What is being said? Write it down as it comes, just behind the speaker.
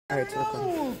Alright, it's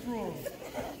recording.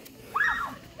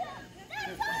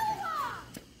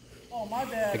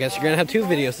 I guess you're gonna have 2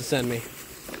 videos to send me.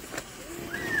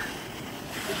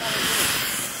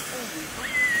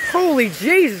 Holy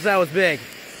Jesus, that was big!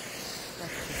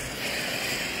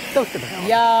 Yo!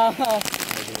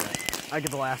 I get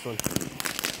the last one.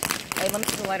 Hey, let me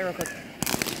see the lighter real quick.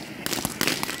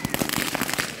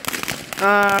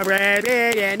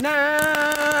 Arabian nights,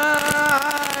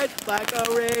 like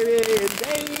Arabian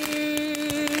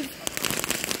days.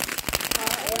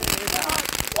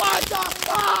 What the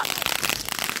fuck?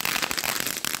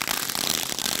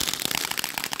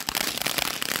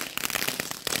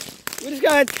 We just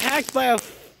got attacked by a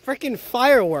freaking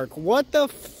firework. What the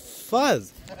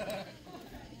fuzz?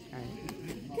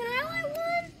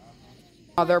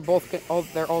 Oh,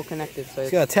 they're all connected. So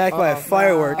Just got attacked by a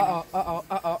firework.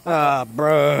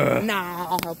 Bruh.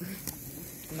 No.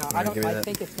 No, I don't. I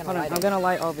think it's gonna light it. I'm gonna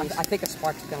light all these. I think a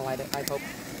spark's gonna light it. I hope.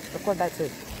 Record that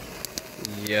too.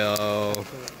 Yo.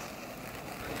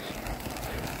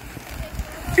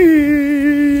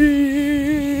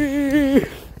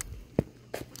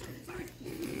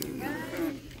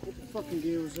 What the fucking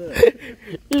deal was that?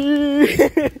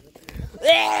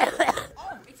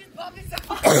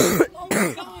 Oh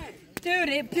my god! Dude,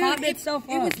 it popped itself up.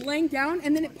 It was laying down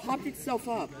and then it popped itself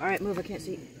up. Alright, move. I can't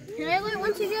see. Can I light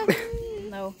one together?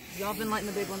 No. Y'all been lighting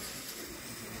the big ones.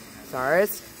 Sorry.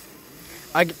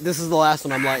 This is the last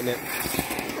one. I'm lighting it.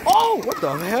 Oh! What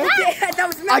the heck? Yeah, that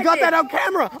was magic. I got that on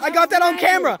camera! I got that on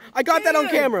camera! I got that on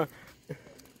camera!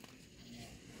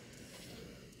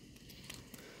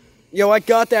 Yo, I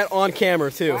got that on camera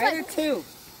too. I did too.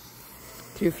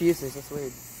 2 fuses. That's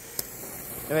weird.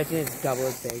 I bet it's double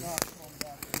as big.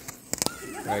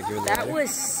 Alright, give it That was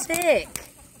sick.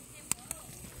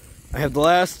 I have the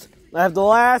last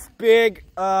big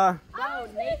thingy.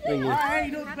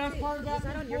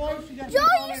 Joe,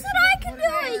 you said I can do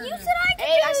it. You said I can do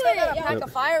it. I still got a pack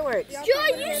of fireworks. Joe,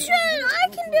 you said I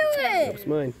can do it. That's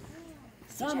mine.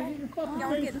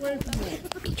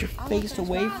 Get your face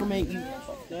away from it, you.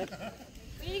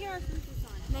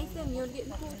 Nathan, you're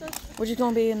getting cool with us? We're just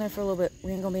gonna be in there for a little bit.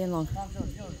 We ain't gonna be in long.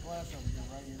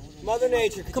 Mother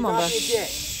Nature, Come on, bro.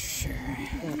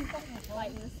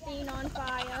 Lighting the scene on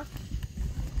fire.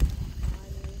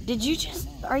 Did you just?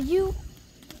 Are you?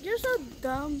 You're so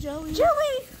dumb, Joey.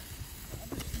 Joey!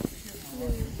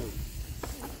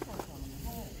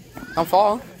 Don't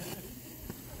fall.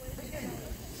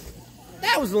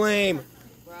 That was lame.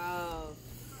 Bro.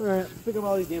 Alright, pick up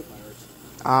all these damn fireworks.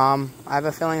 I have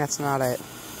a feeling that's not it.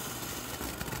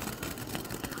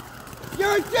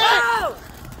 You're dead! Oh!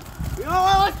 You know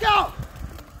what? Let's go!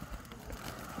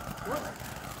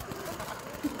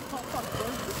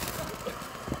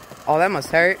 Oh, that must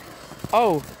hurt.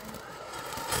 Oh.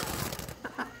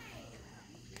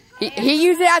 He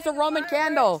used it as a Roman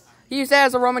candle. He used it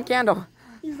as a Roman candle.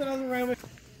 Use that as a Roman.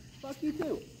 Fuck you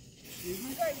too.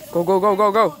 Go, go, go,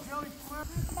 go, go.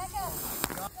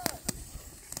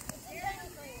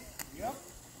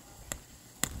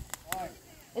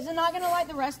 Is it not going to light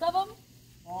the rest of them?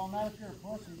 Oh, not if you're a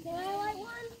pussy. Can I light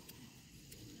one?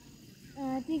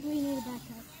 I think we need a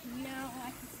backup. No,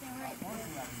 I can stay right there.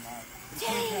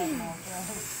 Dang!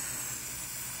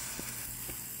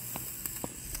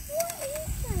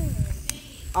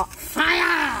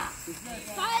 Fire!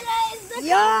 Fire is the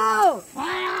Yo!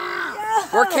 Fire!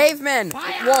 We're cavemen.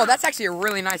 Whoa, that's actually a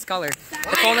really nice color.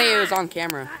 If only it was on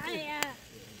camera. fire.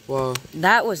 Whoa.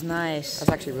 That was nice. That's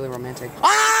actually really romantic.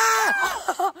 Ah!